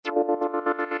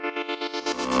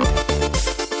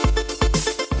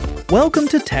Welcome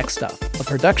to Tech Stuff, a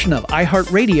production of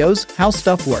iHeartRadio's How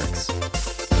Stuff Works.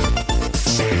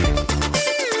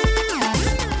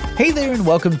 Hey there and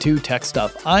welcome to Tech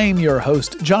Stuff. I'm your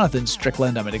host, Jonathan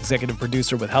Strickland. I'm an executive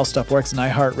producer with How Stuff Works and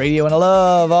iHeartRadio, and I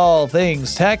love all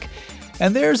things tech.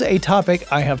 And there's a topic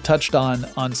I have touched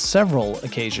on several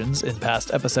occasions in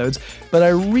past episodes, but I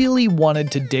really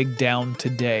wanted to dig down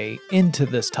today into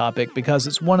this topic because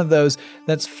it's one of those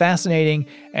that's fascinating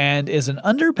and is an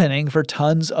underpinning for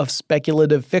tons of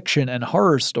speculative fiction and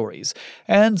horror stories.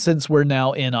 And since we're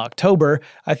now in October,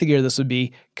 I figure this would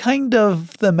be kind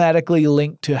of thematically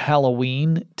linked to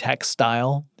Halloween tech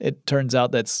style. It turns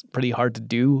out that's pretty hard to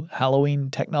do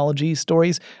Halloween technology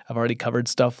stories. I've already covered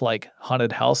stuff like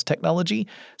haunted house technology.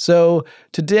 So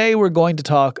today we're going to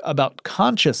talk about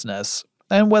consciousness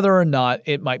and whether or not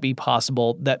it might be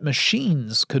possible that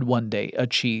machines could one day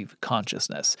achieve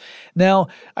consciousness. Now,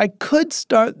 I could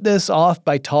start this off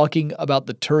by talking about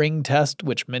the Turing test,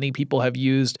 which many people have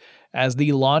used as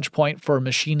the launch point for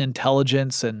machine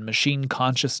intelligence and machine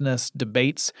consciousness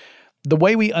debates. The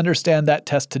way we understand that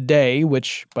test today,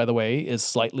 which, by the way, is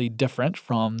slightly different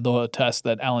from the test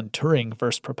that Alan Turing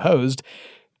first proposed,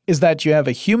 is that you have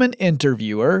a human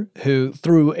interviewer who,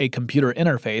 through a computer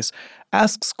interface,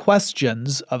 asks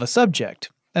questions of a subject.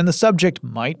 And the subject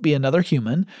might be another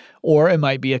human, or it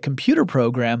might be a computer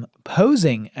program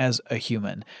posing as a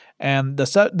human. And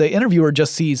the interviewer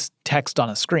just sees text on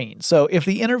a screen. So if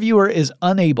the interviewer is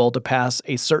unable to pass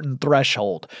a certain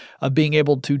threshold of being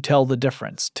able to tell the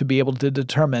difference, to be able to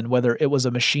determine whether it was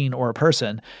a machine or a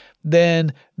person,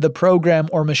 then the program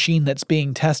or machine that's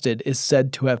being tested is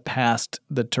said to have passed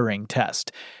the Turing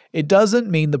test. It doesn't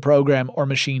mean the program or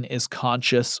machine is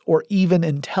conscious or even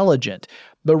intelligent,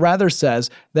 but rather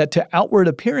says that to outward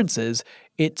appearances,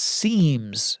 it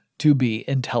seems to be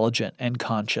intelligent and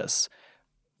conscious.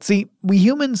 See, we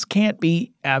humans can't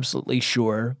be absolutely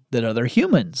sure that other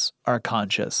humans are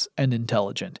conscious and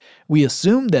intelligent. We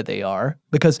assume that they are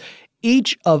because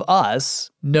each of us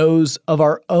knows of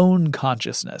our own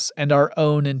consciousness and our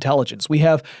own intelligence. We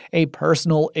have a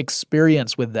personal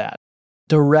experience with that,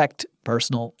 direct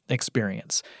personal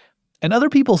experience. And other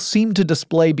people seem to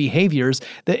display behaviors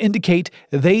that indicate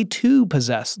they too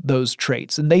possess those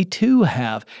traits and they too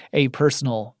have a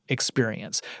personal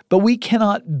experience. But we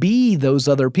cannot be those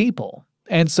other people.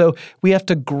 And so we have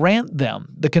to grant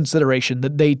them the consideration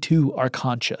that they too are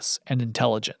conscious and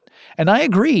intelligent. And I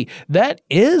agree, that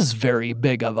is very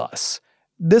big of us.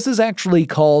 This is actually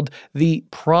called the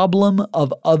problem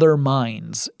of other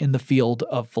minds in the field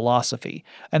of philosophy.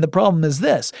 And the problem is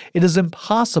this: it is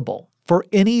impossible for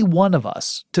any one of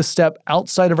us to step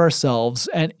outside of ourselves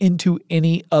and into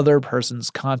any other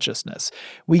person's consciousness.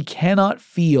 We cannot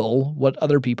feel what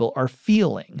other people are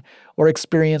feeling or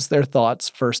experience their thoughts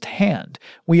firsthand.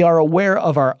 We are aware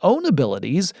of our own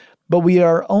abilities, but we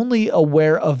are only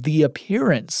aware of the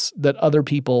appearance that other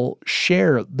people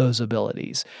share those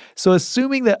abilities. So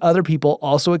assuming that other people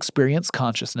also experience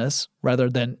consciousness rather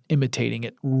than imitating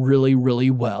it really,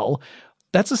 really well,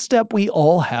 that's a step we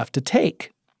all have to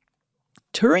take.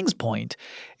 Turing's point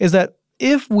is that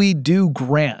if we do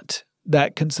grant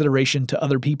that consideration to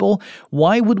other people,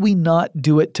 why would we not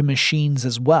do it to machines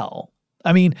as well?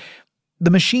 I mean,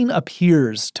 the machine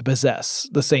appears to possess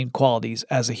the same qualities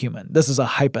as a human. This is a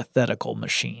hypothetical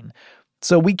machine.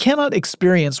 So we cannot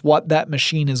experience what that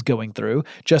machine is going through,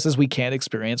 just as we can't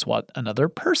experience what another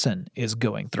person is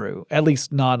going through, at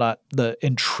least not at the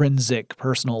intrinsic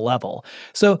personal level.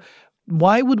 So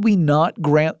why would we not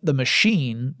grant the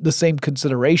machine the same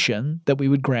consideration that we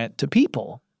would grant to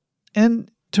people? And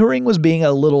Turing was being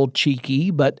a little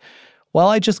cheeky, but while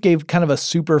I just gave kind of a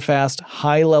super fast,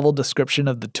 high-level description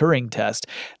of the Turing test,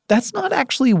 that's not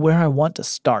actually where I want to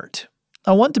start.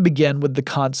 I want to begin with the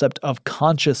concept of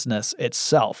consciousness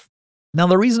itself. Now,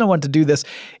 the reason I want to do this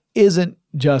isn't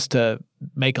just to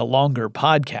make a longer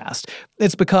podcast.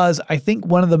 It's because I think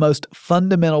one of the most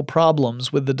fundamental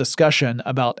problems with the discussion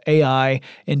about AI,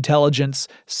 intelligence,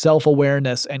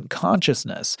 self-awareness, and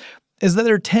consciousness is that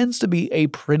there tends to be a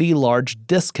pretty large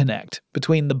disconnect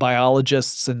between the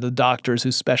biologists and the doctors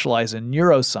who specialize in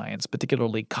neuroscience,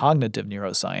 particularly cognitive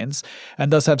neuroscience,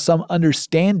 and thus have some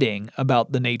understanding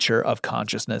about the nature of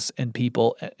consciousness in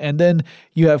people. And then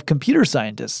you have computer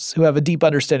scientists who have a deep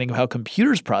understanding of how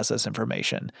computers process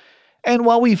information. And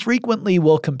while we frequently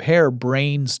will compare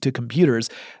brains to computers,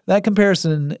 that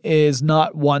comparison is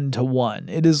not one-to-one.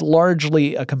 It is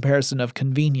largely a comparison of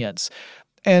convenience.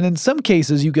 And in some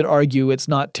cases, you could argue it's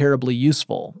not terribly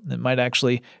useful. It might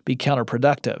actually be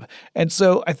counterproductive. And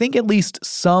so I think at least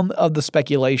some of the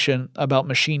speculation about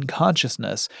machine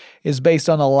consciousness is based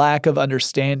on a lack of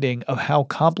understanding of how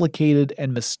complicated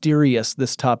and mysterious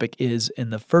this topic is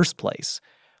in the first place.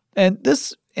 And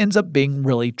this ends up being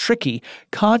really tricky.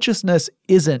 Consciousness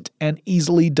isn't an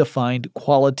easily defined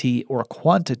quality or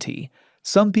quantity.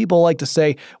 Some people like to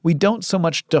say we don't so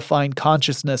much define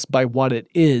consciousness by what it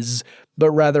is,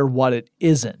 but rather what it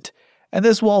isn't. And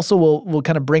this will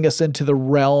kind of bring us into the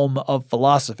realm of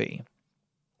philosophy.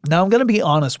 Now, I'm going to be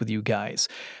honest with you guys.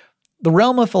 The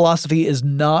realm of philosophy is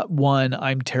not one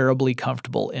I'm terribly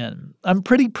comfortable in. I'm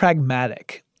pretty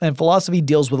pragmatic, and philosophy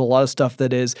deals with a lot of stuff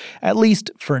that is, at least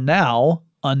for now,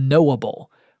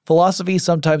 unknowable. Philosophy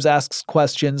sometimes asks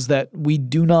questions that we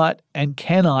do not and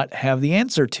cannot have the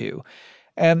answer to.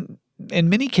 And in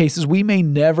many cases, we may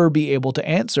never be able to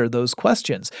answer those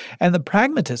questions. And the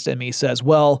pragmatist in me says,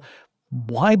 well,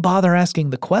 why bother asking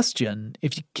the question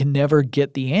if you can never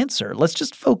get the answer? Let's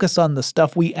just focus on the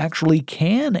stuff we actually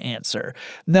can answer.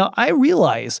 Now, I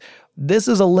realize this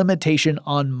is a limitation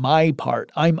on my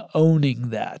part. I'm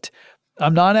owning that.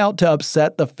 I'm not out to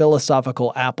upset the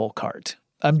philosophical apple cart.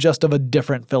 I'm just of a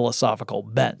different philosophical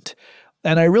bent.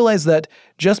 And I realize that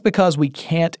just because we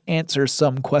can't answer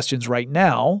some questions right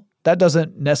now, that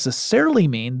doesn't necessarily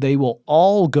mean they will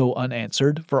all go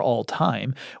unanswered for all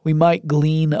time. We might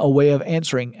glean a way of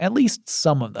answering at least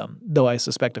some of them, though I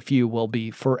suspect a few will be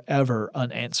forever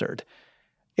unanswered.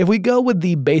 If we go with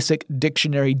the basic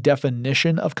dictionary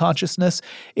definition of consciousness,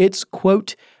 it's,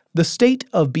 quote, the state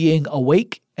of being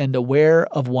awake and aware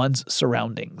of one's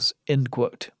surroundings, end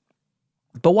quote.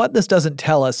 But what this doesn't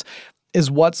tell us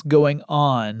is what's going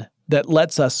on that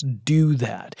lets us do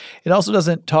that. It also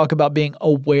doesn't talk about being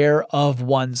aware of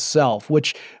oneself,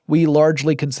 which we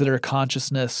largely consider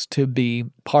consciousness to be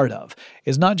part of.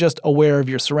 It's not just aware of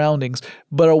your surroundings,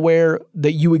 but aware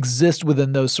that you exist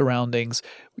within those surroundings,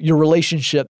 your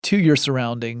relationship to your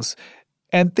surroundings,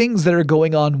 and things that are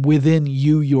going on within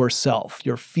you yourself,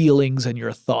 your feelings and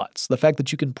your thoughts. The fact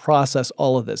that you can process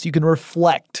all of this, you can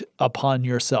reflect upon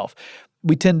yourself.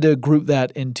 We tend to group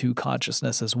that into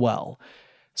consciousness as well.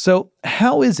 So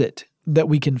how is it that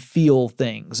we can feel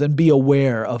things and be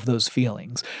aware of those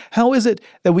feelings? How is it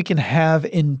that we can have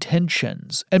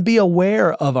intentions and be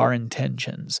aware of our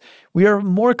intentions? We are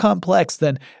more complex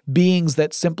than beings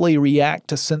that simply react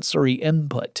to sensory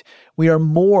input. We are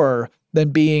more than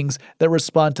beings that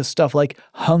respond to stuff like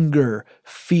hunger,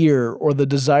 fear, or the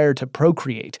desire to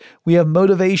procreate. We have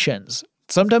motivations,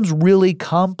 sometimes really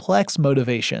complex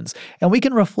motivations, and we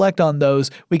can reflect on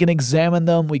those, we can examine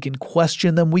them, we can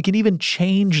question them, we can even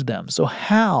change them. So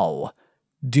how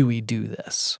do we do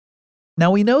this?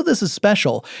 Now, we know this is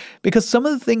special because some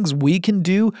of the things we can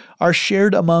do are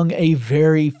shared among a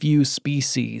very few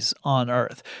species on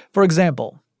Earth. For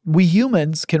example, we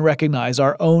humans can recognize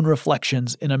our own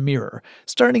reflections in a mirror,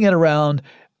 starting at around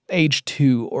age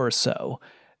 2 or so.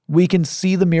 We can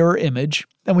see the mirror image,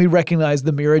 and we recognize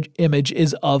the mirror image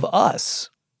is of us.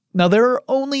 Now, there are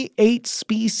only 8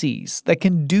 species that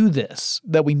can do this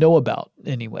that we know about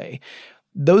anyway.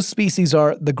 Those species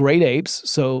are the great apes,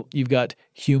 so you've got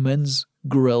humans,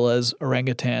 gorillas,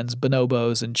 orangutans,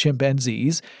 bonobos, and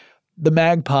chimpanzees, the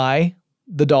magpie,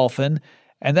 the dolphin,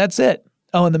 and that's it.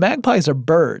 Oh, and the magpies are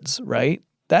birds, right?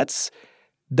 That's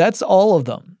all of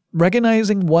them.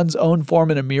 Recognizing one's own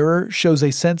form in a mirror shows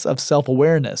a sense of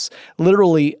self-awareness,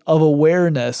 literally of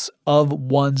awareness of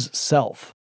one's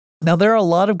self. Now, there are a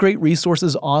lot of great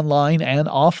resources online and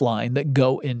offline that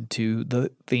go into the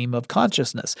theme of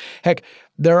consciousness. Heck,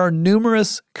 there are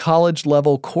numerous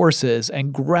college-level courses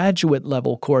and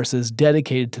graduate-level courses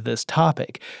dedicated to this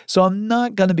topic, so I'm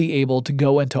not going to be able to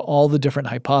go into all the different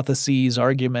hypotheses,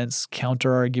 arguments,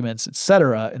 counter-arguments,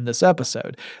 etc. in this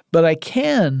episode, but I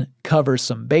can cover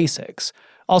some basics.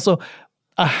 Also,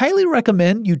 I highly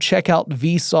recommend you check out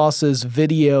Vsauce's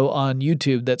video on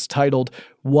YouTube that's titled,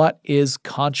 What is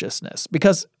Consciousness?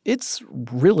 Because it's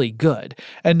really good.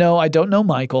 And no, I don't know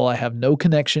Michael. I have no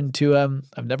connection to him.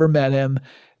 I've never met him.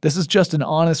 This is just an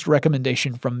honest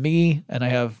recommendation from me, and I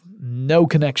have no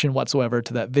connection whatsoever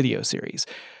to that video series.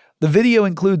 The video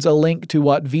includes a link to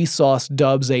what Vsauce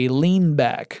dubs a lean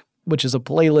back, which is a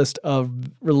playlist of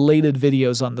related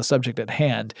videos on the subject at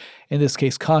hand, in this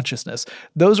case, consciousness.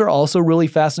 Those are also really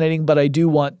fascinating, but I do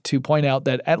want to point out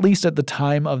that at least at the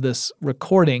time of this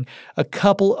recording, a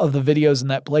couple of the videos in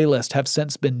that playlist have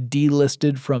since been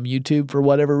delisted from YouTube for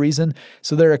whatever reason,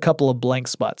 so there are a couple of blank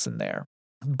spots in there.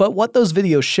 But what those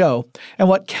videos show, and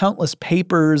what countless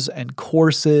papers and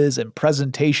courses and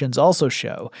presentations also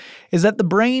show, is that the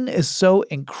brain is so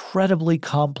incredibly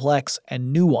complex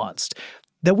and nuanced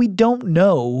that we don't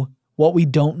know what we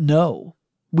don't know.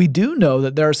 We do know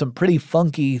that there are some pretty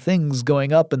funky things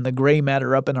going up in the gray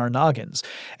matter up in our noggins.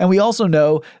 And we also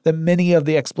know that many of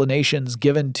the explanations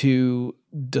given to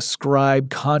describe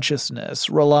consciousness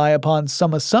rely upon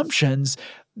some assumptions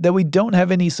that we don't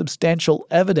have any substantial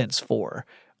evidence for.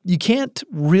 You can't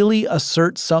really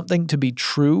assert something to be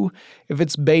true if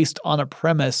it's based on a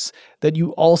premise that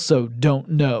you also don't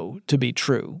know to be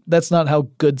true. That's not how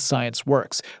good science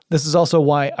works. This is also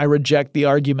why I reject the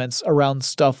arguments around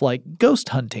stuff like ghost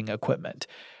hunting equipment.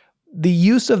 The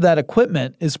use of that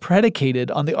equipment is predicated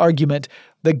on the argument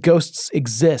that ghosts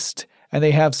exist and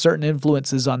they have certain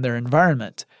influences on their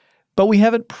environment. But we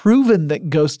haven't proven that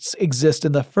ghosts exist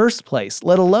in the first place,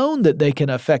 let alone that they can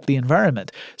affect the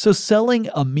environment. So selling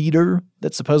a meter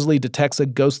that supposedly detects a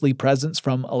ghostly presence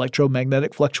from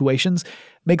electromagnetic fluctuations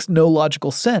makes no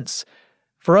logical sense.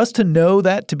 For us to know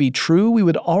that to be true, we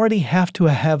would already have to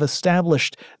have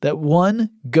established that 1,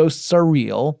 ghosts are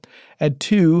real, and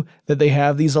 2, that they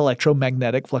have these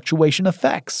electromagnetic fluctuation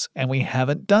effects, and we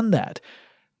haven't done that.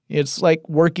 It's like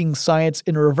working science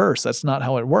in reverse. That's not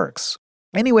how it works.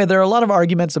 Anyway, there are a lot of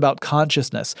arguments about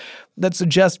consciousness that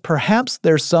suggest perhaps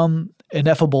there's some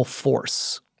ineffable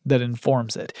force that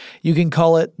informs it. You can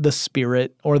call it the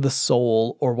spirit or the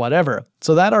soul or whatever.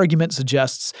 So that argument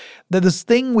suggests that this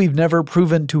thing we've never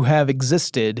proven to have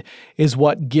existed is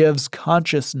what gives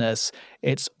consciousness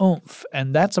its oomph,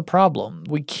 and that's a problem.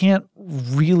 We can't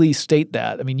really state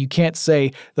that. I mean, you can't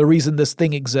say the reason this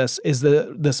thing exists is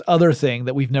that this other thing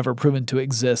that we've never proven to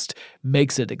exist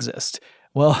makes it exist.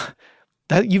 Well,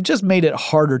 you've just made it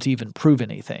harder to even prove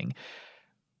anything.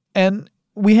 And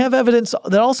we have evidence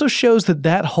that also shows that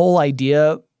that whole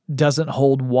idea doesn't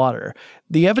hold water.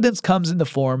 The evidence comes in the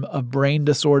form of brain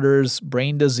disorders,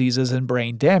 brain diseases, and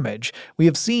brain damage. We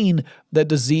have seen that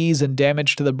disease and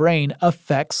damage to the brain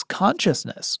affects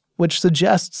consciousness, which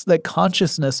suggests that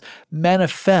consciousness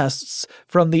manifests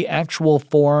from the actual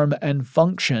form and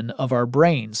function of our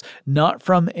brains, not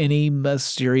from any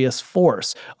mysterious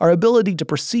force. Our ability to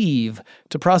perceive,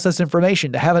 to process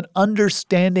information, to have an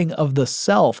understanding of the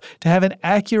self, to have an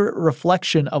accurate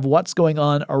reflection of what's going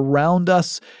on around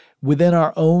us within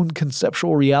our own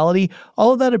conceptual reality,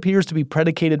 all of that appears to be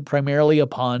predicated primarily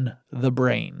upon the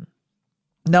brain.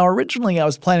 Now, originally I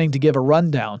was planning to give a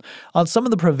rundown on some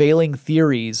of the prevailing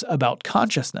theories about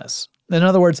consciousness. In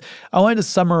other words, I wanted to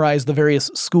summarize the various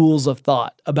schools of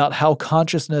thought about how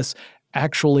consciousness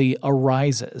actually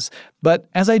arises. But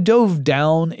as I dove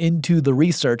down into the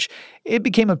research, it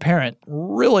became apparent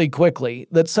really quickly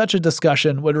that such a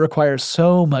discussion would require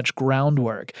so much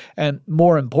groundwork, and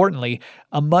more importantly,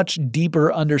 a much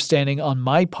deeper understanding on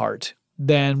my part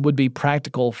than would be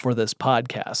practical for this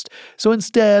podcast. So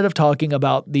instead of talking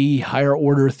about the higher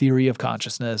order theory of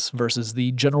consciousness versus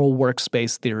the general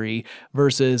workspace theory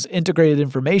versus integrated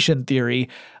information theory,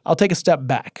 I'll take a step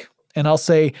back and I'll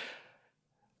say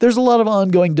there's a lot of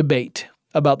ongoing debate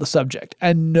about the subject,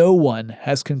 and no one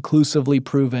has conclusively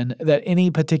proven that any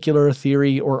particular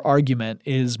theory or argument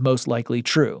is most likely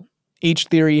true. Each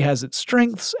theory has its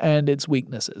strengths and its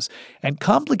weaknesses. And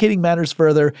complicating matters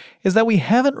further is that we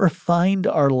haven't refined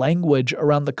our language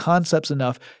around the concepts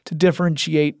enough to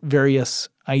differentiate various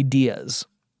ideas.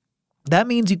 That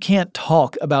means you can't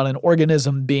talk about an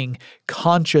organism being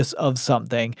conscious of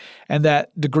something and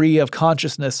that degree of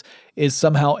consciousness is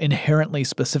somehow inherently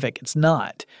specific. It's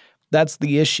not. That's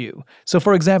the issue. So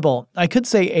for example, I could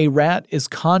say a rat is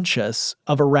conscious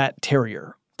of a rat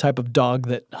terrier, type of dog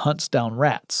that hunts down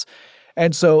rats.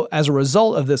 And so as a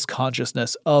result of this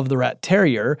consciousness of the rat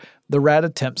terrier, the rat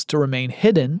attempts to remain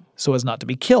hidden so as not to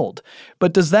be killed.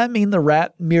 But does that mean the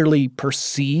rat merely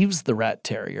perceives the rat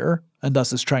terrier and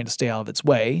thus is trying to stay out of its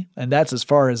way, and that's as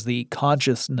far as the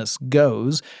consciousness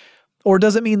goes? Or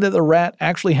does it mean that the rat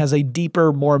actually has a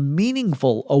deeper, more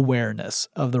meaningful awareness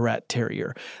of the rat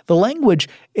terrier? The language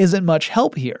isn't much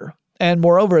help here. And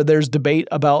moreover, there's debate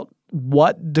about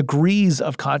what degrees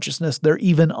of consciousness there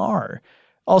even are.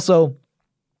 Also,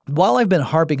 while I've been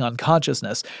harping on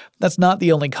consciousness, that's not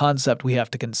the only concept we have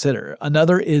to consider.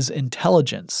 Another is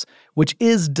intelligence, which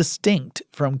is distinct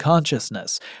from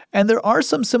consciousness. And there are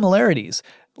some similarities.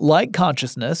 Like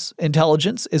consciousness,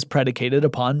 intelligence is predicated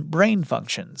upon brain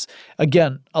functions.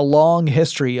 Again, a long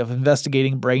history of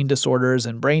investigating brain disorders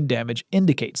and brain damage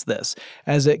indicates this,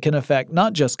 as it can affect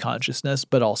not just consciousness,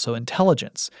 but also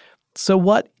intelligence. So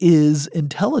what is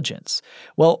intelligence?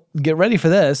 Well, get ready for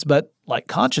this, but like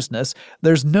consciousness,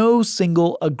 there's no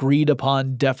single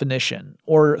agreed-upon definition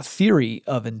or theory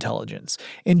of intelligence.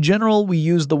 In general, we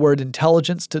use the word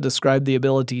intelligence to describe the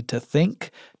ability to think,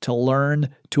 to learn,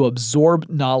 to absorb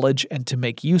knowledge, and to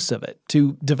make use of it,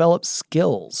 to develop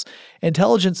skills.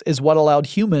 Intelligence is what allowed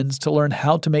humans to learn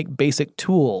how to make basic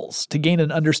tools, to gain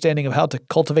an understanding of how to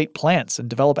cultivate plants and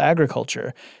develop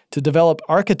agriculture, to develop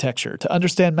architecture, to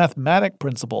understand mathematic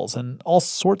principles, and all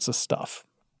sorts of stuff.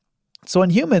 So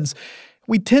in humans,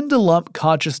 we tend to lump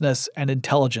consciousness and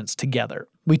intelligence together.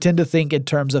 We tend to think in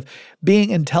terms of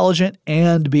being intelligent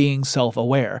and being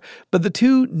self-aware, but the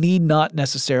two need not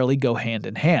necessarily go hand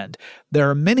in hand. There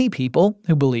are many people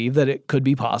who believe that it could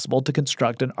be possible to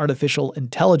construct an artificial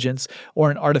intelligence or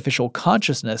an artificial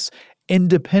consciousness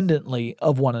independently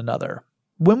of one another.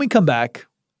 When we come back,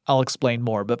 I'll explain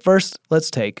more, but first,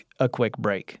 let's take a quick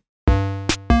break.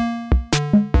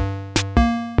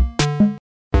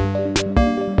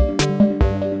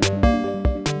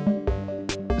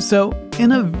 So,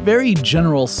 in a very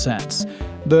general sense,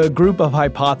 the group of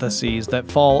hypotheses that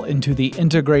fall into the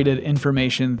integrated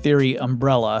information theory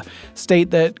umbrella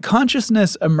state that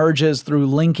consciousness emerges through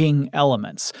linking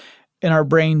elements. In our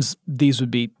brains, these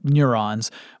would be neurons,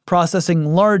 processing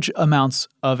large amounts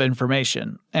of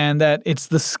information, and that it's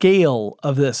the scale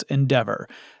of this endeavor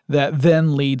that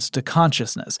then leads to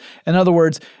consciousness. In other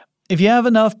words, if you have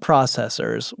enough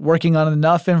processors working on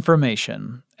enough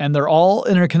information, and they're all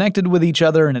interconnected with each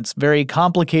other and it's very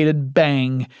complicated,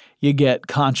 bang, you get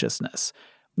consciousness.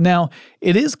 Now,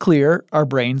 it is clear our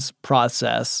brains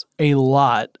process a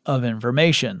lot of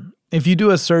information. If you do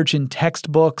a search in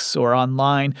textbooks or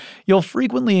online, you'll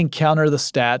frequently encounter the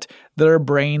stat that our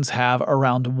brains have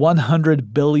around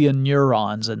 100 billion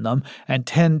neurons in them and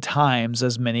 10 times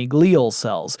as many glial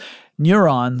cells.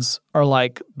 Neurons are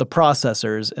like the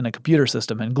processors in a computer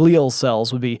system, and glial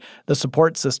cells would be the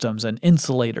support systems and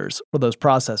insulators for those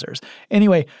processors.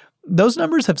 Anyway, those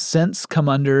numbers have since come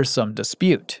under some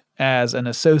dispute, as an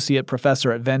associate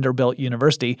professor at Vanderbilt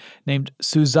University named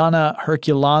Susanna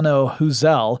Herculano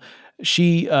Husel,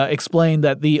 she explained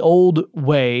that the old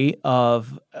way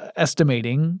of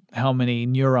estimating how many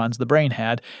neurons the brain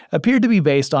had appeared to be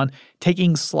based on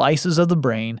taking slices of the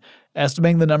brain,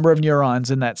 estimating the number of neurons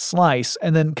in that slice,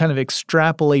 and then kind of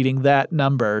extrapolating that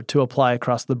number to apply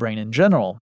across the brain in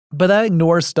general. But that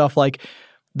ignores stuff like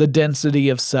the density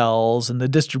of cells and the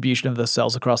distribution of the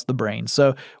cells across the brain.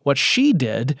 So what she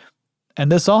did,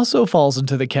 and this also falls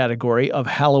into the category of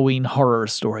Halloween horror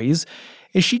stories,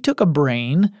 is she took a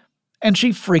brain and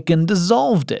she freaking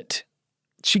dissolved it.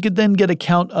 She could then get a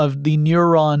count of the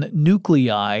neuron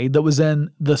nuclei that was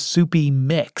in the soupy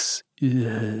mix.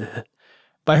 Ugh.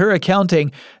 By her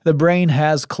accounting, the brain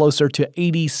has closer to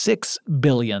 86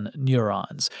 billion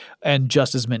neurons and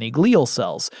just as many glial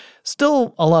cells.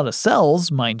 Still a lot of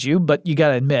cells, mind you, but you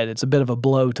gotta admit it's a bit of a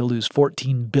blow to lose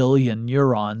 14 billion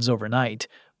neurons overnight.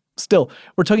 Still,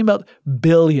 we're talking about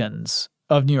billions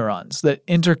of neurons that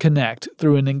interconnect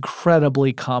through an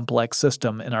incredibly complex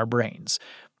system in our brains,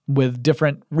 with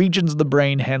different regions of the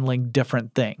brain handling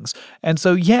different things. And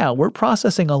so, yeah, we're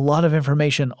processing a lot of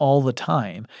information all the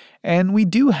time, and we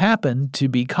do happen to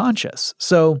be conscious.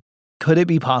 So, could it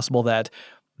be possible that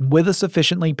with a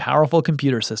sufficiently powerful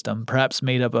computer system, perhaps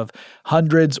made up of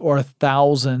hundreds or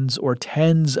thousands or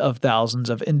tens of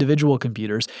thousands of individual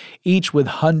computers, each with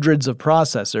hundreds of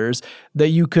processors, that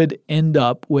you could end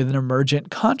up with an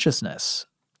emergent consciousness?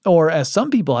 Or, as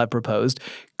some people have proposed,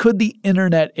 could the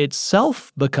internet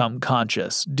itself become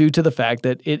conscious due to the fact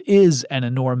that it is an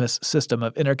enormous system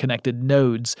of interconnected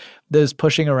nodes that is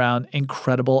pushing around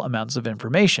incredible amounts of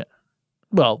information?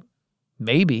 Well,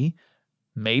 maybe.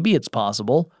 Maybe it's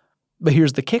possible. But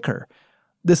here's the kicker.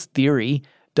 This theory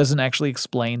doesn't actually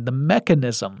explain the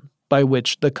mechanism by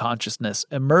which the consciousness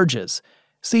emerges.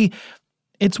 See,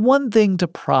 it's one thing to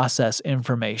process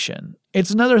information. It's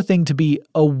another thing to be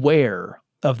aware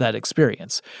of that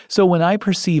experience. So when I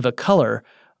perceive a color,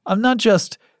 I'm not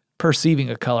just perceiving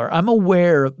a color, I'm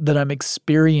aware that I'm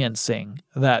experiencing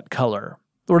that color.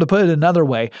 Or to put it another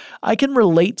way, I can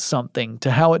relate something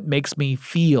to how it makes me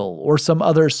feel or some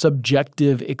other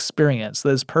subjective experience that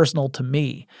is personal to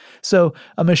me. So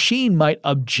a machine might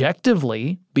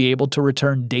objectively be able to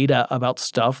return data about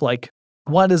stuff like,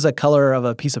 what is a color of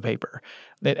a piece of paper?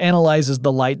 It analyzes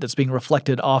the light that's being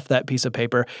reflected off that piece of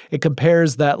paper. It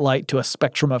compares that light to a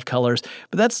spectrum of colors,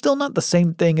 but that's still not the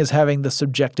same thing as having the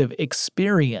subjective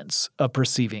experience of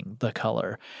perceiving the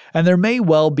color. And there may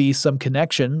well be some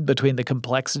connection between the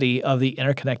complexity of the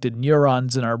interconnected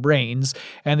neurons in our brains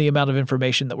and the amount of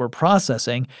information that we're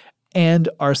processing and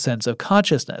our sense of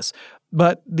consciousness.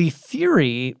 But the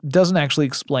theory doesn't actually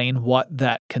explain what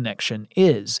that connection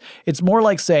is. It's more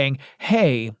like saying,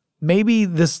 hey, maybe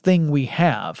this thing we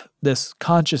have, this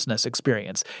consciousness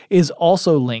experience, is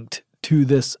also linked to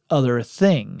this other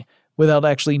thing, without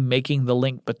actually making the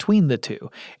link between the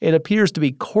two. It appears to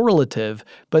be correlative,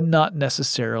 but not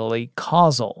necessarily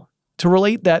causal. To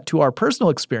relate that to our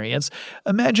personal experience,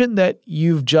 imagine that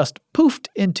you've just poofed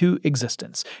into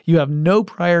existence. You have no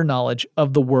prior knowledge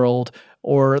of the world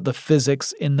or the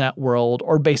physics in that world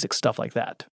or basic stuff like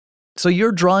that. So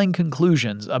you're drawing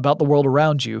conclusions about the world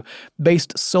around you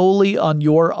based solely on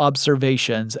your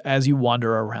observations as you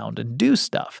wander around and do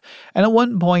stuff. And at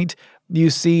one point, you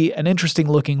see an interesting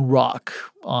looking rock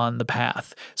on the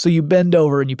path. So you bend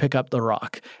over and you pick up the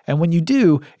rock. And when you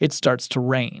do, it starts to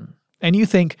rain. And you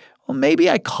think, well, maybe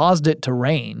I caused it to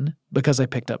rain because I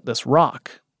picked up this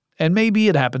rock. And maybe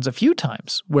it happens a few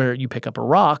times where you pick up a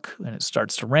rock and it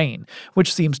starts to rain,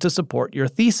 which seems to support your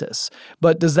thesis.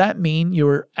 But does that mean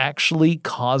you're actually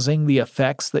causing the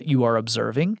effects that you are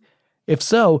observing? If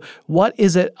so, what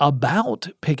is it about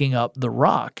picking up the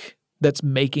rock that's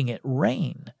making it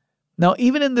rain? Now,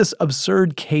 even in this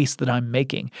absurd case that I'm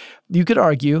making, you could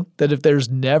argue that if there's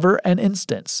never an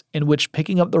instance in which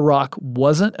picking up the rock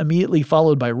wasn't immediately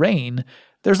followed by rain,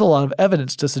 there's a lot of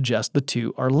evidence to suggest the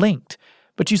two are linked.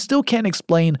 But you still can't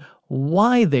explain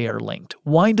why they are linked.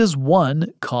 Why does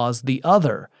one cause the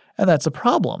other? And that's a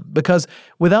problem, because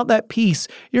without that piece,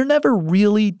 you're never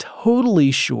really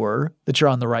totally sure that you're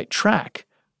on the right track.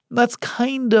 That's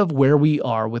kind of where we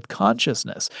are with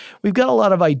consciousness. We've got a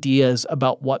lot of ideas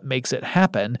about what makes it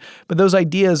happen, but those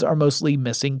ideas are mostly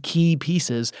missing key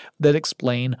pieces that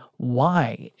explain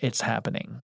why it's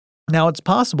happening. Now, it's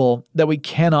possible that we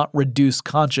cannot reduce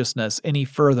consciousness any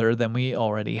further than we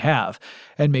already have,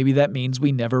 and maybe that means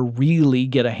we never really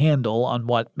get a handle on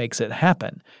what makes it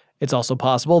happen. It's also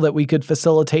possible that we could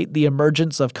facilitate the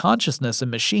emergence of consciousness in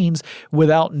machines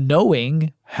without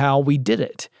knowing how we did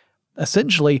it.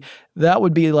 Essentially, that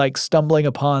would be like stumbling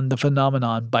upon the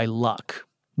phenomenon by luck.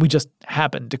 We just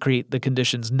happened to create the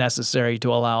conditions necessary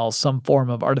to allow some form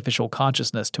of artificial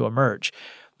consciousness to emerge.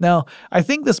 Now, I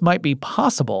think this might be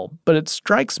possible, but it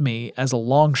strikes me as a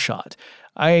long shot.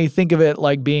 I think of it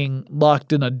like being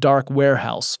locked in a dark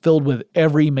warehouse filled with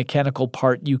every mechanical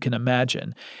part you can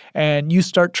imagine, and you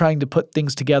start trying to put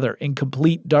things together in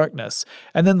complete darkness,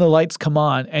 and then the lights come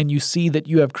on and you see that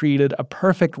you have created a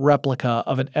perfect replica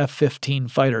of an F-15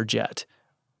 fighter jet.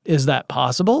 Is that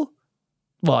possible?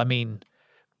 Well, I mean,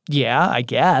 yeah, I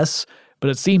guess, but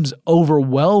it seems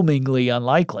overwhelmingly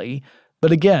unlikely.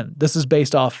 But again, this is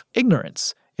based off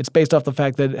ignorance. It's based off the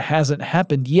fact that it hasn't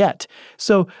happened yet.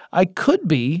 So I could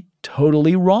be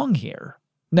totally wrong here.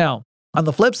 Now, on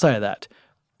the flip side of that,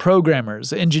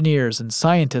 programmers, engineers, and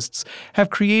scientists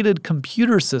have created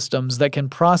computer systems that can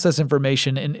process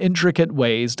information in intricate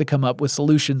ways to come up with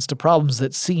solutions to problems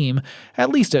that seem, at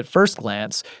least at first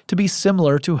glance, to be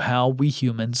similar to how we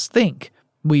humans think.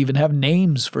 We even have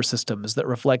names for systems that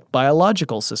reflect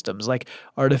biological systems like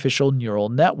artificial neural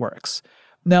networks.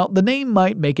 Now, the name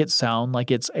might make it sound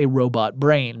like it's a robot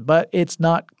brain, but it's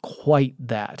not quite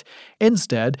that.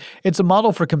 Instead, it's a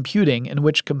model for computing in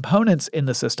which components in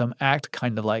the system act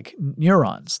kind of like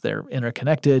neurons. They're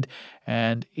interconnected,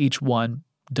 and each one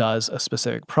does a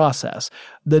specific process.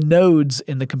 The nodes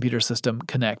in the computer system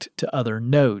connect to other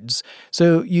nodes.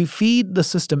 So you feed the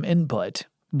system input,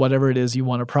 whatever it is you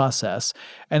want to process,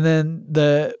 and then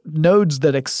the nodes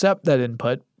that accept that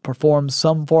input perform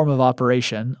some form of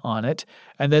operation on it,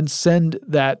 and then send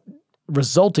that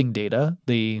resulting data,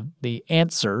 the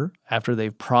answer after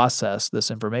they've processed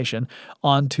this information,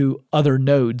 onto other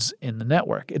nodes in the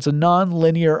network. It's a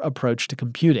non-linear approach to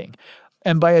computing.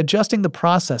 And by adjusting the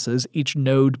processes each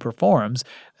node performs,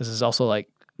 this is also like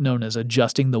known as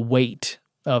adjusting the weight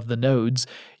of the nodes,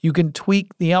 you can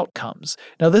tweak the outcomes.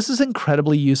 Now, this is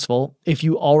incredibly useful if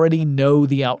you already know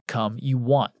the outcome you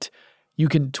want. You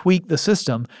can tweak the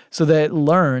system so that it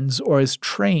learns or is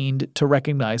trained to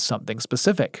recognize something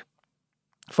specific.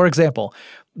 For example,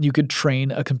 you could train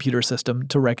a computer system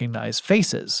to recognize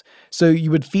faces. So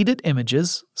you would feed it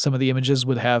images. Some of the images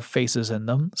would have faces in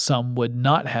them. Some would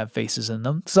not have faces in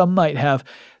them. Some might have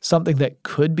something that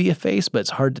could be a face, but it's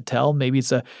hard to tell. Maybe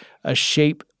it's a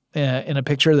shape in a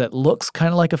picture that looks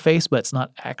kind of like a face, but it's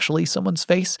not actually someone's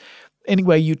face.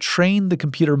 Anyway, you train the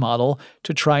computer model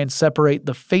to try and separate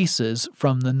the faces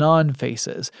from the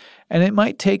non-faces. And it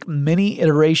might take many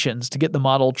iterations to get the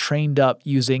model trained up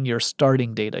using your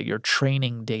starting data, your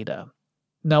training data.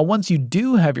 Now, once you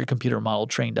do have your computer model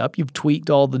trained up, you've tweaked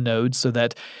all the nodes so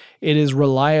that it is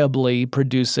reliably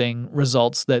producing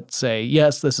results that say,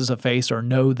 yes, this is a face, or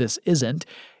no, this isn't.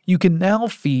 You can now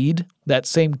feed that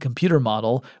same computer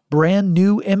model brand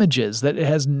new images that it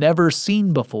has never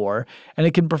seen before, and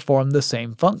it can perform the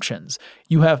same functions.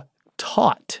 You have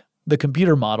taught the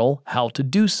computer model how to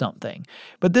do something.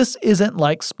 But this isn't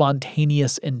like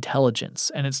spontaneous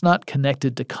intelligence, and it's not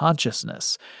connected to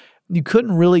consciousness. You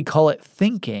couldn't really call it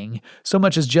thinking so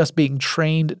much as just being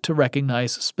trained to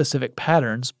recognize specific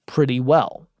patterns pretty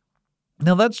well.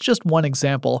 Now, that's just one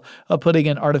example of putting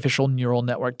an artificial neural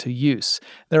network to use.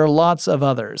 There are lots of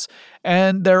others.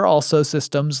 And there are also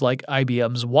systems like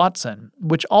IBM's Watson,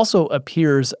 which also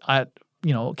appears at,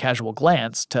 casual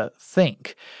glance to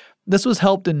think. This was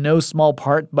helped in no small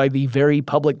part by the very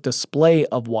public display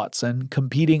of Watson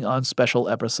competing on special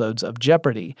episodes of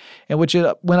Jeopardy, in which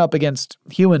it went up against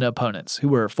human opponents who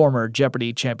were former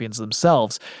Jeopardy champions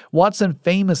themselves. Watson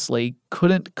famously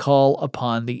couldn't call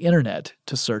upon the internet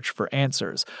to search for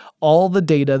answers. All the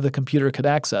data the computer could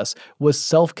access was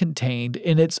self-contained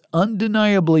in its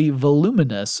undeniably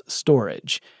voluminous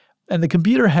storage. And the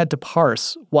computer had to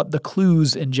parse what the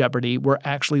clues in Jeopardy were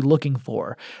actually looking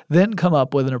for, then come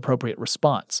up with an appropriate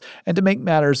response. And to make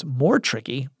matters more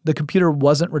tricky, the computer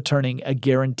wasn't returning a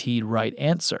guaranteed right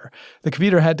answer. The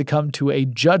computer had to come to a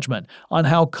judgment on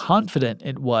how confident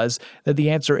it was that the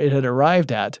answer it had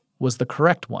arrived at was the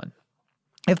correct one.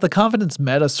 If the confidence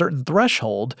met a certain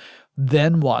threshold,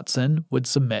 then Watson would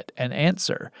submit an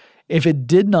answer. If it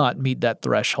did not meet that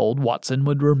threshold, Watson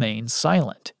would remain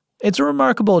silent. It's a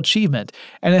remarkable achievement,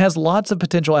 and it has lots of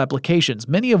potential applications,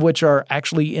 many of which are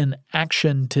actually in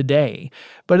action today.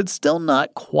 But it's still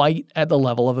not quite at the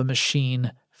level of a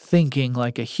machine thinking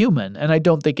like a human, and I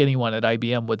don't think anyone at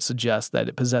IBM would suggest that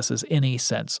it possesses any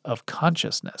sense of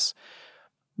consciousness.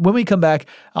 When we come back,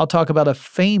 I'll talk about a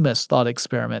famous thought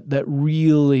experiment that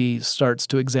really starts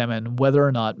to examine whether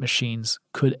or not machines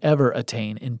could ever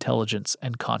attain intelligence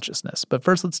and consciousness. But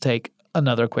first, let's take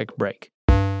another quick break.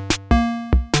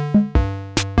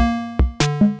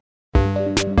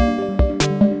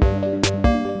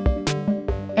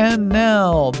 And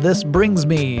now, this brings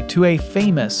me to a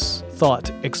famous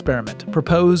thought experiment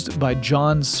proposed by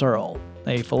John Searle,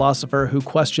 a philosopher who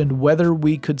questioned whether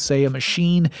we could say a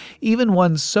machine, even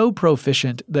one so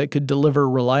proficient that could deliver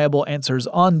reliable answers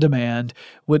on demand,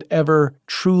 would ever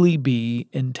truly be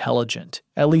intelligent,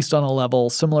 at least on a level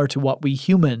similar to what we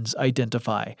humans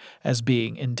identify as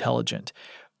being intelligent.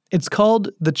 It's called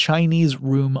the Chinese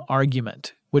room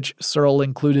argument, which Searle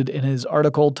included in his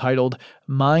article titled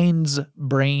Minds,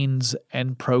 Brains,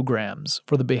 and Programs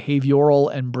for the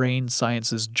Behavioral and Brain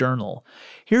Sciences Journal.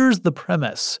 Here's the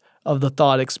premise of the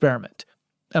thought experiment.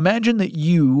 Imagine that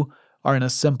you are in a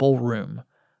simple room.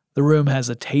 The room has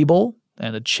a table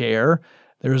and a chair.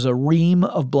 There's a ream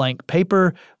of blank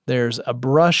paper. There's a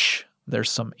brush. There's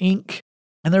some ink.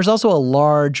 And there's also a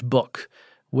large book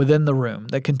within the room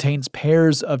that contains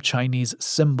pairs of Chinese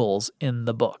symbols in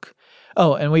the book.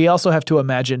 Oh, and we also have to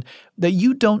imagine that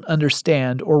you don't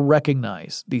understand or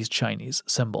recognize these Chinese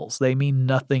symbols. They mean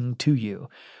nothing to you.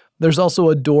 There's also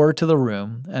a door to the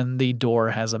room, and the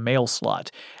door has a mail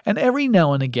slot. And every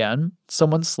now and again,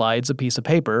 someone slides a piece of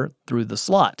paper through the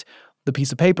slot. The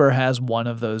piece of paper has one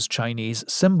of those Chinese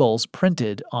symbols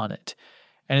printed on it.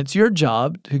 And it's your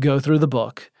job to go through the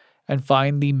book and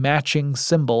find the matching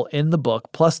symbol in the book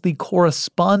plus the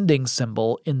corresponding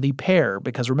symbol in the pair,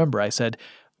 because remember I said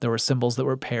there were symbols that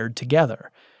were paired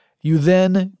together. You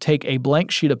then take a blank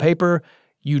sheet of paper,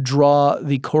 you draw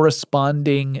the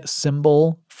corresponding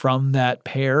symbol from that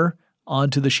pair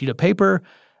onto the sheet of paper,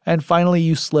 and finally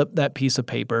you slip that piece of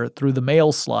paper through the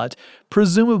mail slot,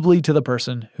 presumably to the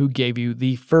person who gave you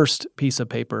the first piece of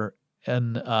paper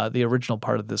in the original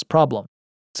part of this problem.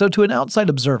 So to an outside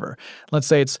observer, let's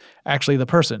say it's actually the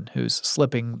person who's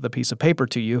slipping the piece of paper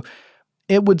to you,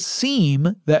 it would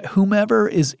seem that whomever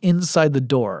is inside the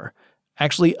door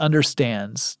actually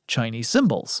understands Chinese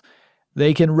symbols.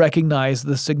 They can recognize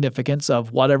the significance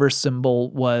of whatever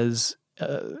symbol was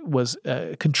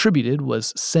contributed,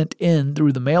 was sent in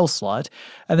through the mail slot,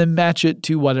 and then match it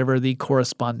to whatever the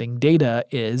corresponding data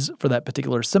is for that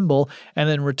particular symbol, and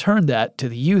then return that to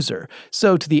the user.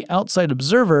 So to the outside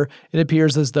observer, it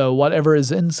appears as though whatever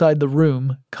is inside the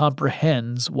room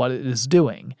comprehends what it is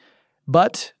doing.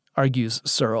 But, argues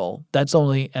Searle, that's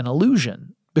only an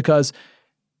illusion, because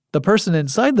the person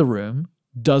inside the room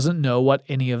doesn't know what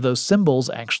any of those symbols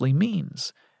actually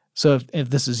means. So if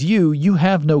this is you, you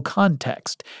have no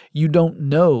context. You don't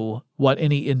know what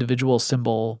any individual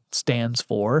symbol stands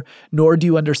for, nor do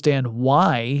you understand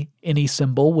why any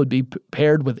symbol would be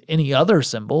paired with any other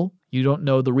symbol. You don't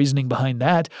know the reasoning behind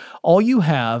that. All you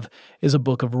have is a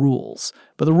book of rules.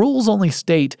 But the rules only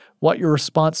state what your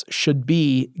response should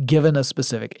be given a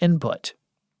specific input.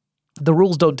 The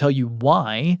rules don't tell you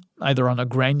why, either on a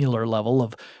granular level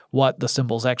of what the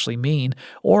symbols actually mean,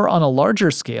 or on a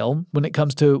larger scale when it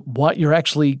comes to what you're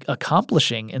actually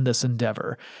accomplishing in this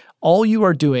endeavor. All you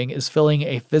are doing is filling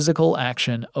a physical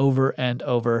action over and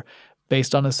over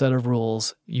based on a set of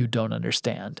rules you don't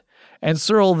understand. And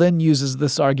Searle then uses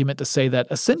this argument to say that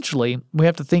essentially we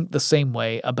have to think the same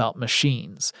way about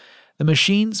machines. The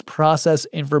machines process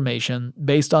information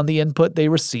based on the input they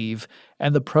receive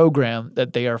and the program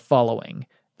that they are following.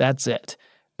 That's it.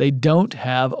 They don't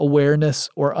have awareness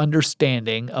or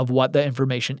understanding of what the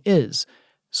information is.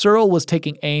 Searle was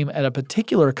taking aim at a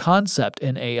particular concept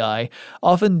in AI,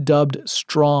 often dubbed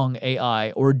strong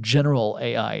AI or general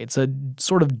AI. It's a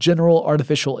sort of general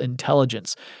artificial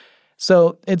intelligence.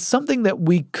 So it's something that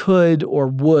we could or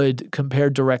would compare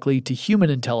directly to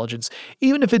human intelligence,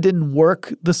 even if it didn't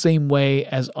work the same way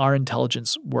as our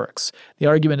intelligence works. The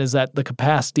argument is that the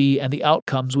capacity and the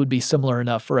outcomes would be similar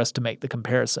enough for us to make the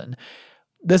comparison.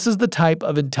 This is the type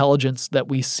of intelligence that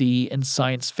we see in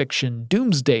science fiction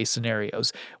doomsday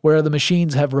scenarios, where the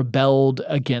machines have rebelled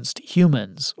against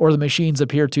humans, or the machines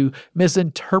appear to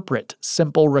misinterpret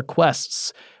simple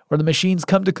requests, where the machines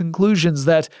come to conclusions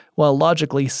that, while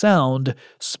logically sound,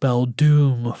 spell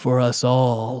doom for us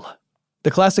all. The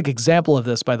classic example of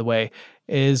this, by the way,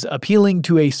 is appealing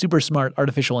to a super smart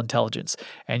artificial intelligence,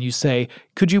 and you say,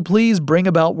 "Could you please bring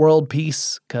about world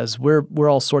peace? Because we're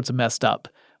all sorts of messed up."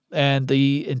 And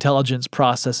the intelligence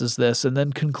processes this and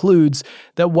then concludes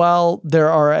that while there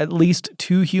are at least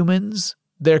two humans,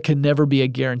 there can never be a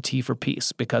guarantee for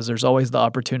peace because there's always the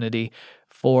opportunity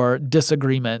for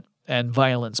disagreement and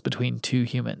violence between two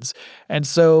humans. And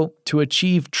so, to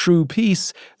achieve true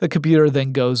peace, the computer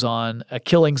then goes on a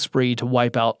killing spree to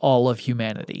wipe out all of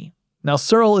humanity. Now,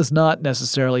 Searle is not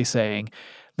necessarily saying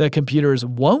that computers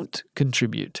won't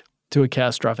contribute to a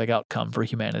catastrophic outcome for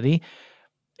humanity.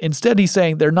 Instead, he's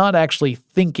saying they're not actually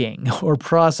thinking or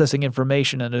processing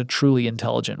information in a truly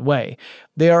intelligent way.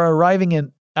 They are arriving at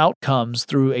outcomes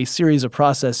through a series of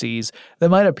processes that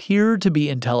might appear to be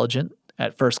intelligent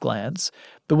at first glance,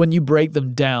 but when you break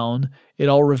them down, it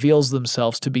all reveals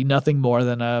themselves to be nothing more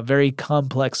than a very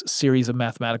complex series of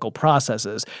mathematical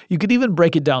processes. You could even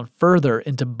break it down further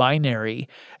into binary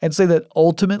and say that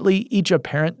ultimately each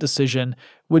apparent decision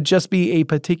would just be a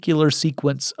particular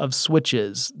sequence of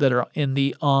switches that are in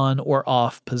the on or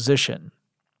off position.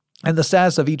 And the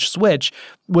status of each switch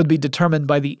would be determined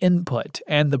by the input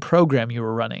and the program you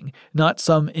were running, not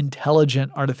some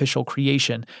intelligent artificial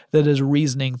creation that is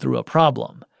reasoning through a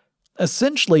problem.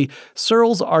 Essentially,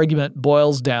 Searle's argument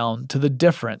boils down to the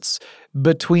difference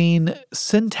between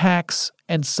syntax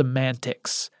and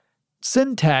semantics.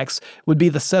 Syntax would be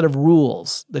the set of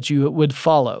rules that you would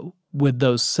follow with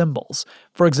those symbols.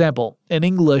 For example, in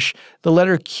English, the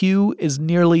letter Q is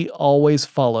nearly always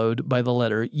followed by the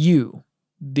letter U.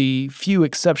 The few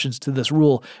exceptions to this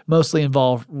rule mostly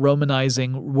involve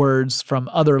romanizing words from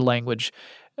other language,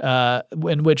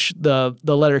 in which the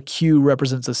letter Q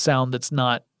represents a sound that's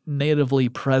not natively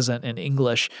present in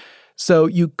English. So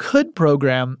you could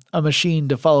program a machine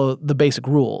to follow the basic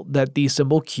rule that the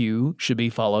symbol Q should be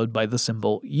followed by the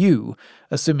symbol U,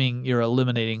 assuming you're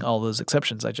eliminating all those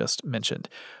exceptions I just mentioned.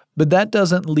 But that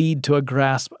doesn't lead to a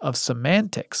grasp of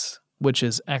semantics, which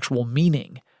is actual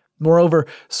meaning. Moreover,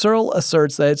 Searle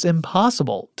asserts that it's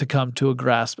impossible to come to a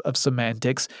grasp of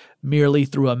semantics merely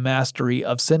through a mastery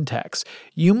of syntax.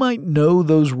 You might know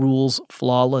those rules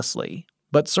flawlessly,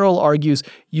 but Searle argues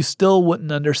you still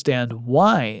wouldn't understand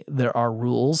why there are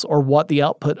rules or what the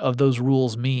output of those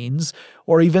rules means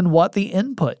or even what the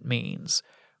input means.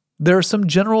 There are some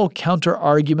general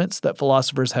counter-arguments that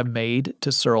philosophers have made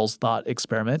to Searle's thought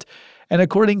experiment, and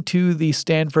according to the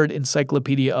Stanford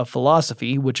Encyclopedia of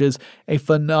Philosophy, which is a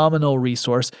phenomenal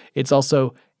resource, it's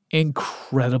also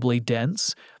incredibly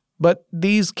dense, but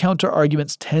these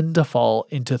counter-arguments tend to fall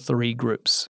into three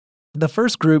groups. The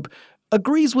first group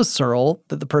agrees with Searle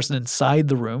that the person inside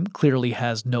the room clearly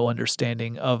has no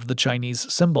understanding of the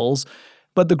Chinese symbols,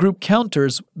 but the group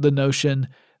counters the notion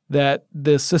that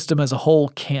the system as a whole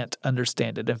can't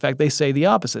understand it. In fact, they say the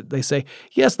opposite. They say,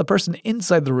 yes, the person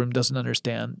inside the room doesn't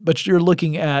understand, but you're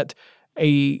looking at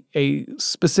a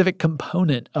specific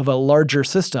component of a larger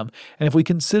system. And if we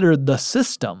consider the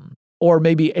system, or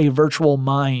maybe a virtual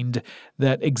mind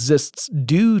that exists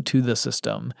due to the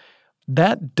system,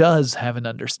 that does have an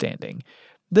understanding.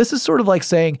 This is sort of like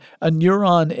saying a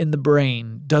neuron in the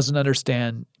brain doesn't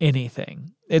understand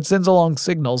anything. It sends along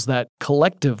signals that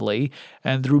collectively,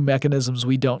 and through mechanisms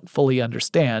we don't fully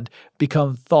understand,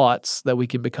 become thoughts that we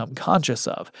can become conscious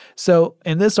of. So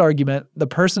in this argument, the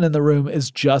person in the room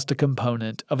is just a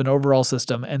component of an overall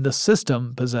system, and the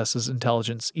system possesses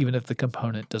intelligence even if the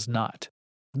component does not.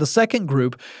 The second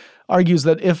group argues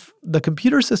that if the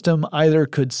computer system either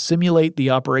could simulate the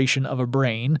operation of a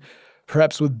brain,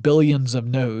 perhaps with billions of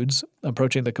nodes,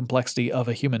 approaching the complexity of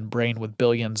a human brain with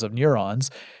billions of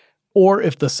neurons, or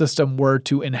if the system were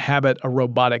to inhabit a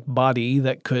robotic body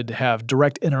that could have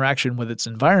direct interaction with its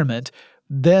environment,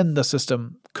 then the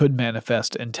system could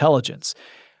manifest intelligence.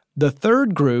 The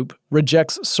third group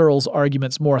rejects Searle's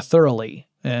arguments more thoroughly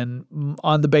and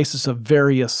on the basis of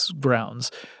various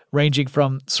grounds, ranging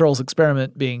from Searle's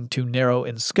experiment being too narrow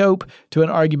in scope to an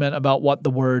argument about what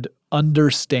the word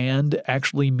understand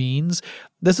actually means.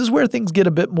 This is where things get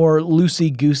a bit more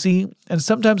loosey-goosey, and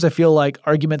sometimes I feel like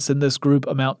arguments in this group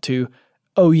amount to,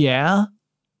 oh yeah?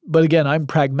 But again, I'm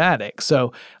pragmatic,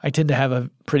 so I tend to have a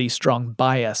pretty strong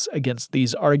bias against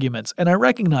these arguments, and I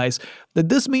recognize that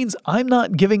this means I'm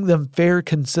not giving them fair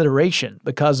consideration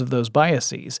because of those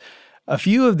biases. A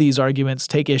few of these arguments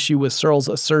take issue with Searle's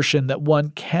assertion that one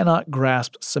cannot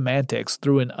grasp semantics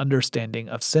through an understanding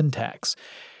of syntax.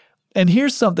 And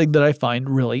here's something that I find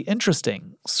really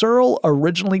interesting. Searle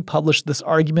originally published this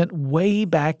argument way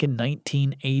back in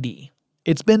 1980.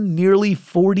 It's been nearly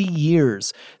 40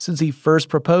 years since he first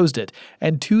proposed it,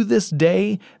 and to this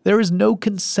day, there is no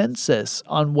consensus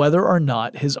on whether or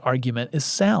not his argument is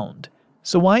sound.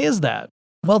 So why is that?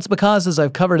 Well, it's because, as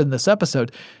I've covered in this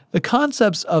episode, the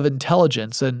concepts of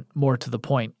intelligence and, more to the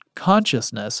point,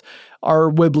 consciousness are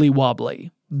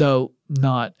wibbly-wobbly, though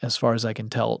not, as far as I can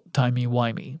tell,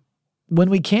 timey-wimey. When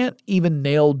we can't even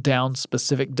nail down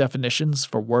specific definitions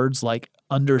for words like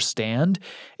understand,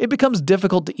 it becomes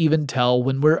difficult to even tell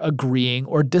when we're agreeing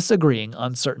or disagreeing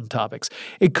on certain topics.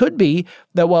 It could be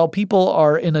that while people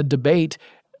are in a debate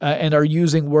and are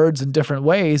using words in different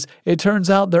ways, it turns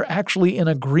out they're actually in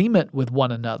agreement with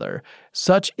one another.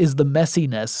 Such is the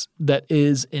messiness that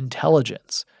is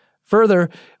intelligence. Further,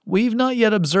 we've not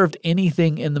yet observed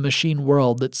anything in the machine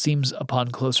world that seems, upon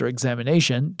closer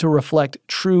examination, to reflect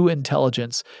true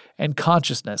intelligence and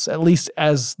consciousness, at least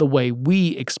as the way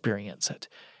we experience it.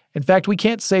 In fact, we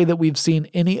can't say that we've seen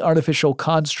any artificial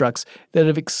constructs that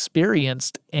have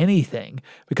experienced anything,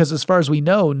 because as far as we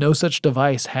know, no such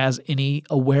device has any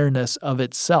awareness of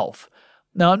itself.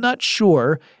 Now, I'm not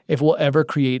sure if we'll ever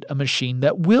create a machine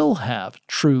that will have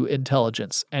true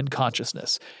intelligence and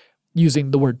consciousness,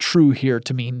 using the word true here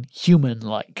to mean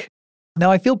human-like. Now,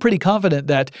 I feel pretty confident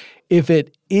that if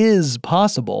it is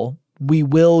possible, we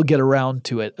will get around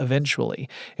to it eventually.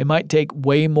 It might take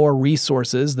way more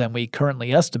resources than we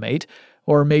currently estimate,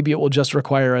 or maybe it will just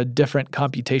require a different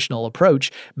computational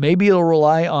approach. Maybe it'll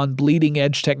rely on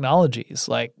bleeding-edge technologies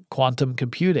like quantum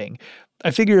computing.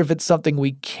 I figure if it's something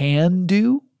we can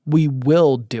do, we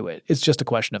will do it. It's just a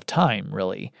question of time,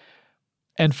 really.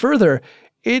 And further,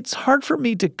 it's hard for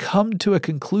me to come to a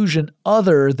conclusion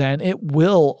other than it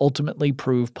will ultimately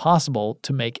prove possible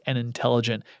to make an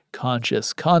intelligent,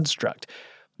 conscious construct.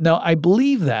 Now, I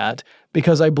believe that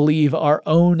because I believe our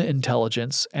own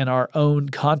intelligence and our own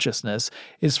consciousness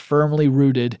is firmly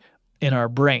rooted in our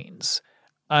brains.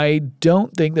 I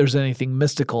don't think there's anything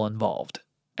mystical involved.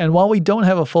 And while we don't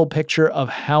have a full picture of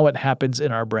how it happens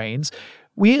in our brains,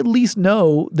 we at least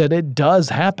know that it does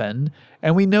happen,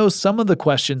 and we know some of the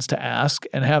questions to ask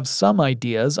and have some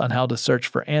ideas on how to search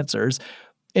for answers.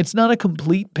 It's not a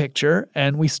complete picture,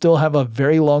 and we still have a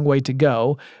very long way to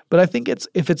go, but I think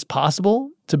if it's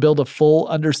possible to build a full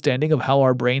understanding of how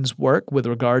our brains work with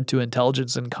regard to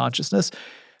intelligence and consciousness,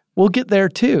 we'll get there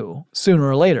too, sooner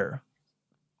or later.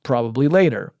 Probably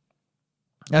later.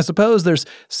 I suppose there's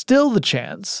still the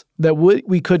chance that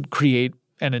we could create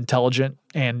an intelligent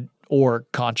or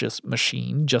conscious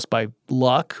machine just by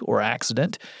luck or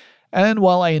accident. And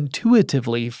while I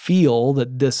intuitively feel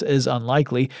that this is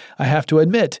unlikely, I have to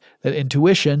admit that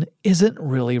intuition isn't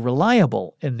really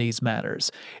reliable in these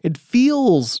matters. It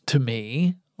feels to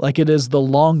me like it is the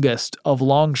longest of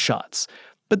long shots,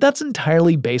 but that's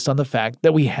entirely based on the fact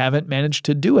that we haven't managed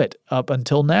to do it up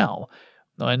until now,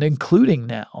 and including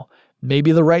now.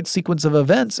 Maybe the right sequence of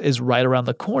events is right around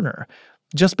the corner.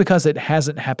 Just because it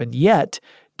hasn't happened yet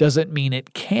doesn't mean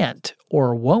it can't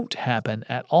or won't happen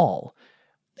at all.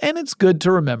 And it's good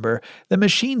to remember that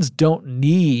machines don't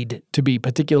need to be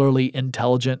particularly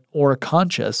intelligent or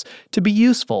conscious to be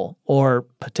useful or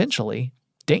potentially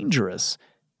dangerous.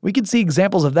 We can see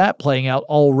examples of that playing out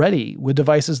already with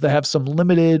devices that have some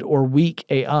limited or weak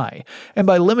AI. And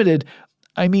by limited,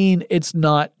 I mean it's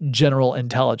not general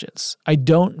intelligence. I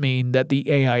don't mean that the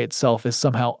AI itself is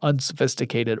somehow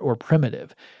unsophisticated or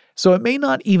primitive. So it may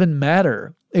not even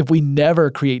matter if we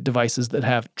never create devices that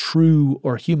have true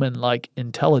or human-like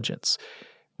intelligence.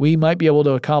 We might be able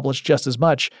to accomplish just as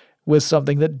much with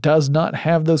something that does not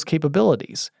have those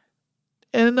capabilities.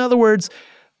 In other words,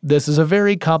 this is a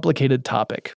very complicated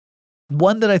topic,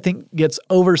 one that I think gets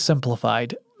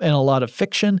oversimplified in a lot of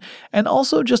fiction and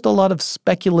also just a lot of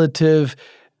speculative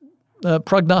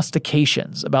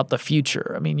prognostications about the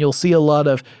future. I mean, you'll see a lot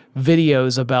of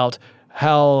videos about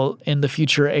how in the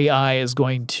future AI is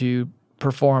going to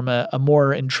perform a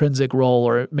more intrinsic role,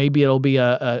 or maybe it'll be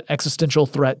a existential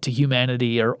threat to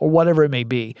humanity or whatever it may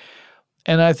be.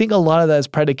 And I think a lot of that is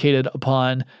predicated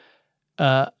upon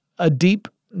a deep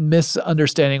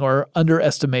misunderstanding or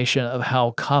underestimation of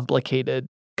how complicated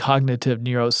cognitive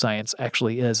neuroscience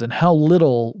actually is and how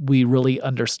little we really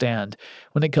understand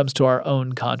when it comes to our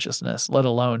own consciousness, let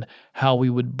alone how we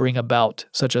would bring about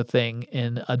such a thing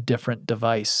in a different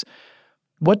device.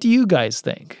 What do you guys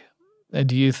think? And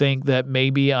do you think that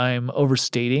maybe I'm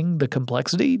overstating the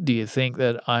complexity? Do you think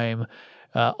that I'm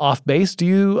off base? Do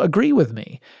you agree with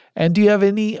me? And do you have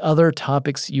any other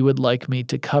topics you would like me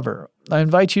to cover? I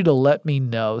invite you to let me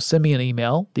know. Send me an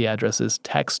email. The address is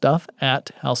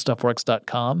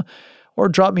techstuff@howstuffworks.com. Or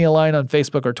drop me a line on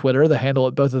Facebook or Twitter. The handle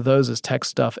at both of those is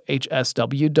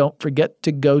TechStuffHSW. Don't forget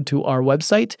to go to our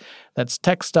website. That's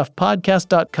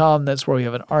TechStuffPodcast.com. That's where we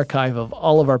have an archive of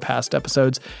all of our past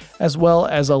episodes, as well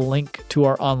as a link to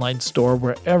our online store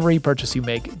where every purchase you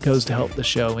make goes to help the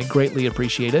show. We greatly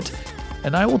appreciate it.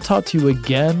 And I will talk to you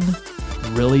again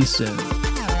really soon.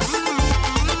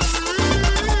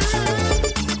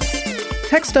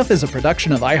 Tech Stuff is a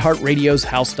production of iHeartRadio's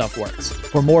How Stuff Works.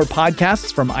 For more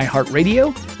podcasts from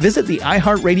iHeartRadio, visit the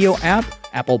iHeartRadio app,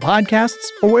 Apple Podcasts,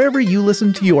 or wherever you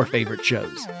listen to your favorite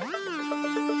shows.